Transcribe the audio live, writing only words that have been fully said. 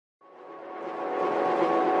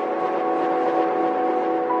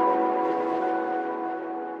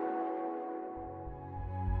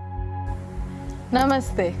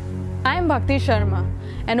Namaste. I am Bhakti Sharma,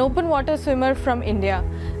 an open water swimmer from India,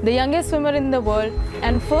 the youngest swimmer in the world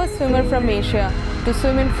and first swimmer from Asia to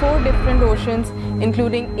swim in 4 different oceans,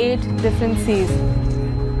 including 8 different seas.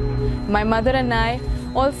 My mother and I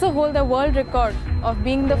also hold the world record of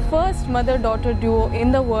being the first mother-daughter duo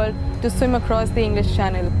in the world to swim across the English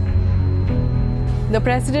Channel. The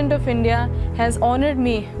President of India has honored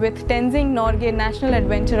me with Tenzing Norgay National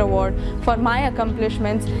Adventure Award for my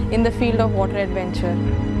accomplishments in the field of water adventure.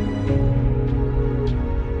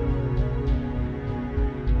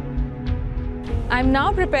 I am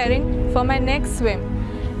now preparing for my next swim,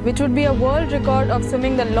 which would be a world record of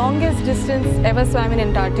swimming the longest distance ever swam in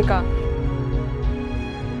Antarctica.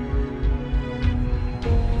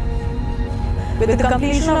 With the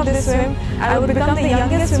completion of this swim, I would become the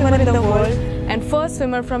youngest swimmer in the world and first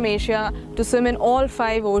swimmer from Asia to swim in all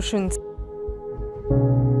 5 oceans.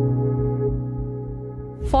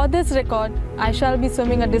 For this record, I shall be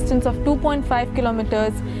swimming a distance of 2.5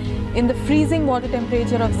 kilometers in the freezing water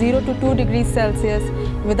temperature of 0 to 2 degrees Celsius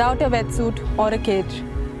without a wetsuit or a cage.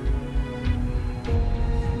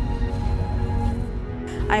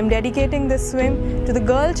 I am dedicating this swim to the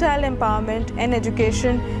girl child empowerment and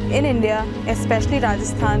education in India, especially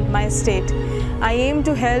Rajasthan, my state. I aim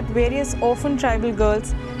to help various orphan tribal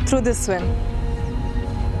girls through this swim.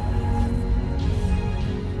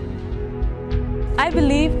 I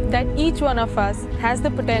believe that each one of us has the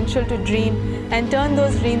potential to dream and turn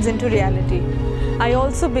those dreams into reality. I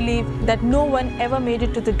also believe that no one ever made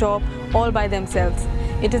it to the top all by themselves.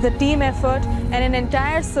 It is a team effort and an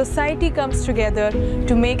entire society comes together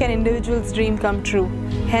to make an individual's dream come true.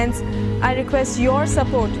 Hence, I request your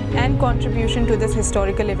support and contribution to this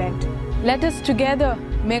historical event. Let us together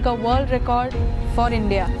make a world record for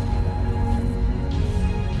India.